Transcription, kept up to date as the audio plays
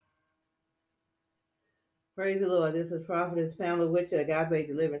Praise the Lord. This is Prophetess Pamela Witcher, Agape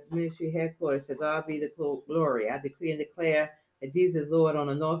Deliverance Ministry Headquarters. To God be the glory. I decree and declare that Jesus is Lord on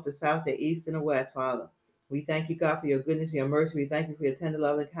the north, the south, the east, and the west, Father. We thank you, God, for your goodness and your mercy. We thank you for your tender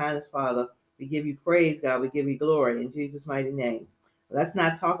love and kindness, Father. We give you praise, God. We give you glory in Jesus' mighty name. Let's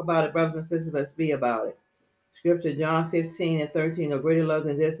not talk about it, brothers and sisters. Let's be about it. Scripture, John 15:13. No greater love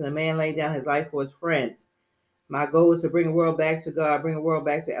than this, and a man laid down his life for his friends. My goal is to bring the world back to God, bring the world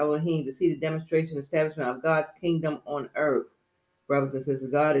back to Elohim, to see the demonstration and establishment of God's kingdom on earth. Brothers and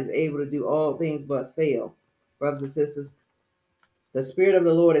sisters, God is able to do all things but fail. Brothers and sisters, the Spirit of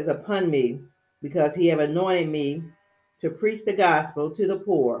the Lord is upon me because he have anointed me to preach the gospel to the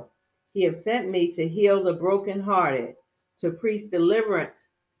poor. He have sent me to heal the brokenhearted, to preach deliverance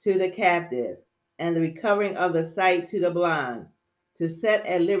to the captives, and the recovering of the sight to the blind, to set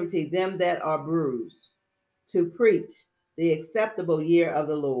at liberty them that are bruised, to preach the acceptable year of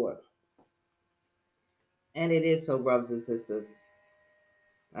the Lord. And it is so, brothers and sisters.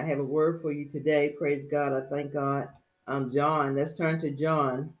 I have a word for you today. Praise God. I thank God. John. Let's turn to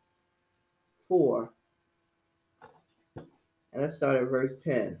John 4. And let's start at verse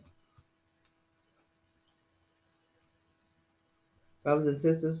 10. Brothers and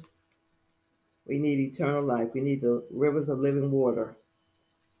sisters, we need eternal life. We need the rivers of living water.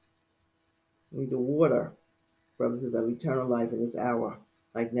 We need the water, brothers and sisters, of eternal life in this hour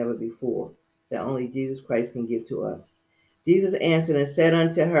like never before, that only Jesus Christ can give to us. Jesus answered and said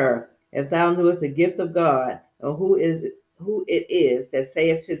unto her, If thou knewest the gift of God, and who it is that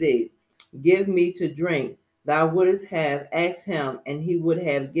saith to thee, Give me to drink, thou wouldst have asked him, and he would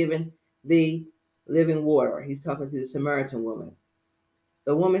have given thee living water. He's talking to the Samaritan woman.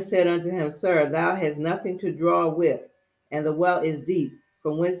 The woman said unto him, Sir, thou hast nothing to draw with, and the well is deep.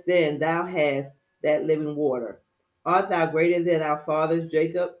 From whence then thou hast that living water? Art thou greater than our fathers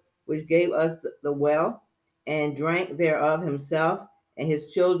Jacob, which gave us the well, and drank thereof himself, and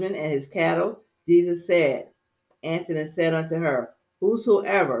his children, and his cattle? Jesus answered and said unto her,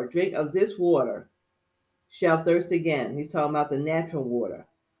 Whosoever drink of this water shall thirst again. He's talking about the natural water.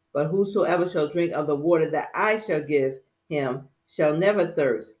 But whosoever shall drink of the water that I shall give him shall never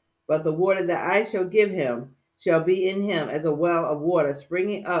thirst. But the water that I shall give him shall be in him as a well of water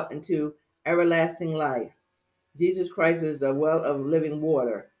springing up into everlasting life. Jesus Christ is a well of living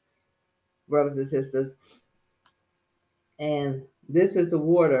water, brothers and sisters. And this is the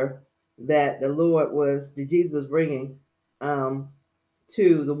water that Jesus was bringing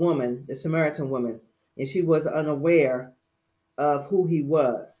to the woman, the Samaritan woman. And she was unaware of who he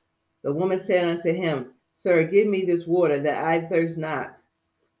was. The woman said unto him, Sir, give me this water that I thirst not,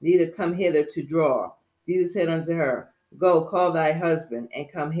 neither come hither to draw. Jesus said unto her, Go, call thy husband,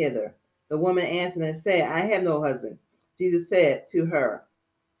 and come hither. The woman answered and said, I have no husband. Jesus said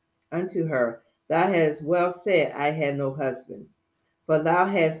unto her, Thou hast well said, I have no husband. For thou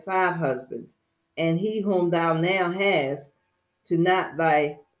hast 5 husbands, and he whom thou now hast to not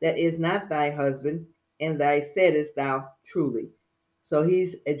thy that is not thy husband, and thy saidest thou truly. So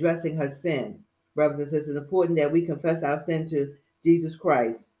he's addressing her sin. Brothers and sisters, it's important that we confess our sin to Jesus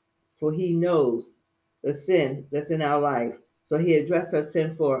Christ, for he knows the sin that's in our life. So he addressed her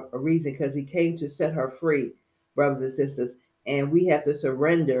sin for a reason, because he came to set her free, brothers and sisters. And we have to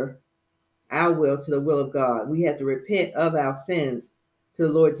surrender our will to the will of God. We have to repent of our sins to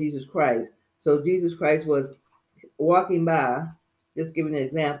the Lord Jesus Christ. So Jesus Christ was walking by, just giving an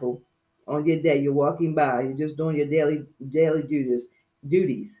example, on your day, you're walking by, you're just doing your daily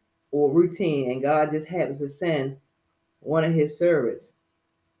duties or routine, and God just happens to send one of his servants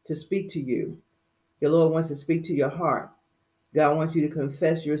to speak to you. The Lord wants to speak to your heart. God wants you to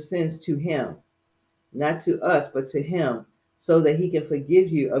confess your sins to him, not to us, but to him, so that he can forgive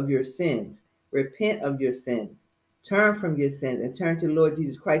you of your sins. Repent of your sins. Turn from your sins and turn to the Lord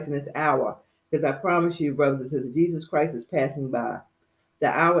Jesus Christ in this hour. Because I promise you, brothers and sisters, Jesus Christ is passing by. The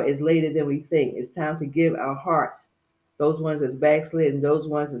hour is later than we think. It's time to give our hearts, those ones that's backslidden, those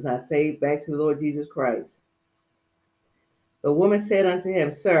ones that's not saved, back to the Lord Jesus Christ. The woman said unto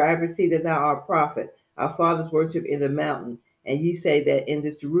him, Sir, I perceive that thou art a prophet. Our fathers worship in the mountain, and ye say that in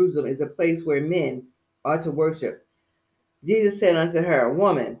this Jerusalem is a place where men ought to worship. Jesus said unto her,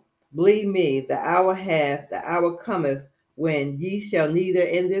 Woman, believe me, the hour cometh, when ye shall neither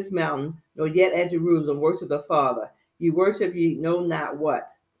in this mountain nor yet at Jerusalem worship the Father. Ye worship ye know not what.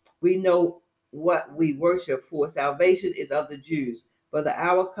 We know what we worship, for salvation is of the Jews. But the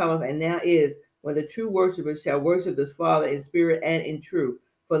hour cometh, and now is, when the true worshippers shall worship the Father in spirit and in truth.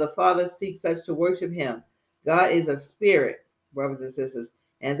 For the Father seeks such to worship him. God is a spirit, brothers and sisters,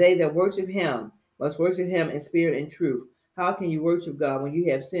 and they that worship him must worship him in spirit and truth. How can you worship God when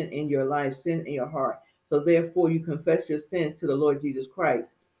you have sin in your life, sin in your heart? So therefore, you confess your sins to the Lord Jesus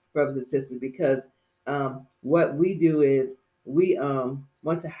Christ, brothers and sisters, because what we do is we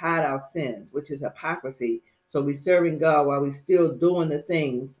want to hide our sins, which is hypocrisy. So we serving God while we still doing the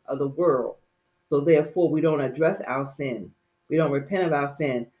things of the world. So therefore, we don't address our sin. We don't repent of our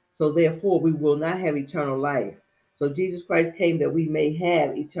sin. So therefore, we will not have eternal life. So Jesus Christ came that we may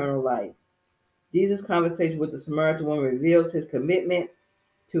have eternal life. Jesus' conversation with the Samaritan woman reveals his commitment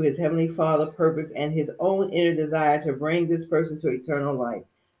to his heavenly Father purpose and his own inner desire to bring this person to eternal life.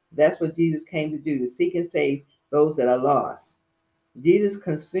 That's what Jesus came to do, to seek and save those that are lost. Jesus'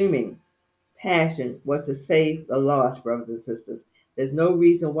 consuming passion was to save the lost, brothers and sisters. There's no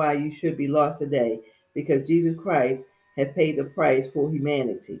reason why you should be lost today because Jesus Christ had paid the price for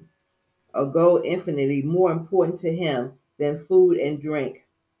humanity, a goal infinitely more important to him than food and drink.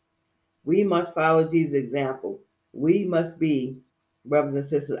 We must follow Jesus' example. We must be, brothers and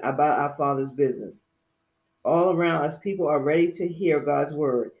sisters, about our Father's business. All around us, people are ready to hear God's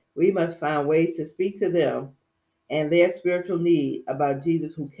word. We must find ways to speak to them and their spiritual need about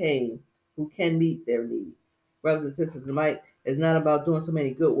Jesus who can meet their need. Brothers and sisters, it's not about doing so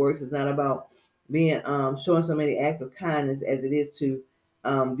many good works. It's not about being showing so many acts of kindness as it is to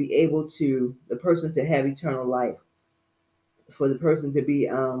be able to the person to have eternal life, for the person to be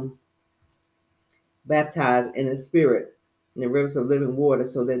baptized in the Spirit, in the rivers of living water,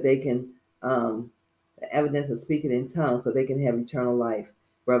 so that they can, the evidence of speaking in tongues, so they can have eternal life,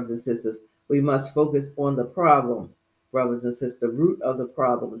 brothers and sisters. We must focus on the problem, brothers and sisters, the root of the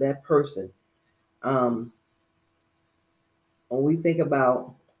problem, that person. Um, when we think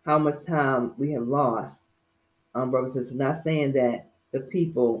about how much time we have lost, brothers and sisters, not saying that the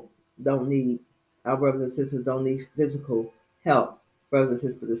people don't need, our brothers and sisters don't need physical help, brothers and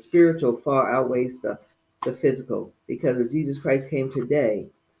sisters, but the spiritual far outweighs the physical. Because if Jesus Christ came today,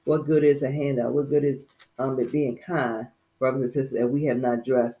 what good is a handout? What good is it being kind, brothers and sisters, and we have not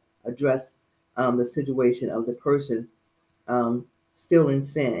addressed the situation of the person still in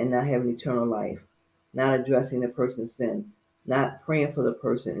sin and not having eternal life, not addressing the person's sin, not praying for the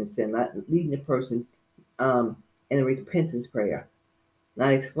person in sin, not leading the person in a repentance prayer,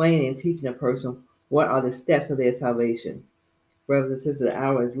 not explaining and teaching a person what are the steps of their salvation. Brothers and sisters, the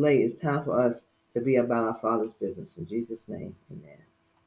hour is late. It's time for us to be about our Father's business. In Jesus' name, amen.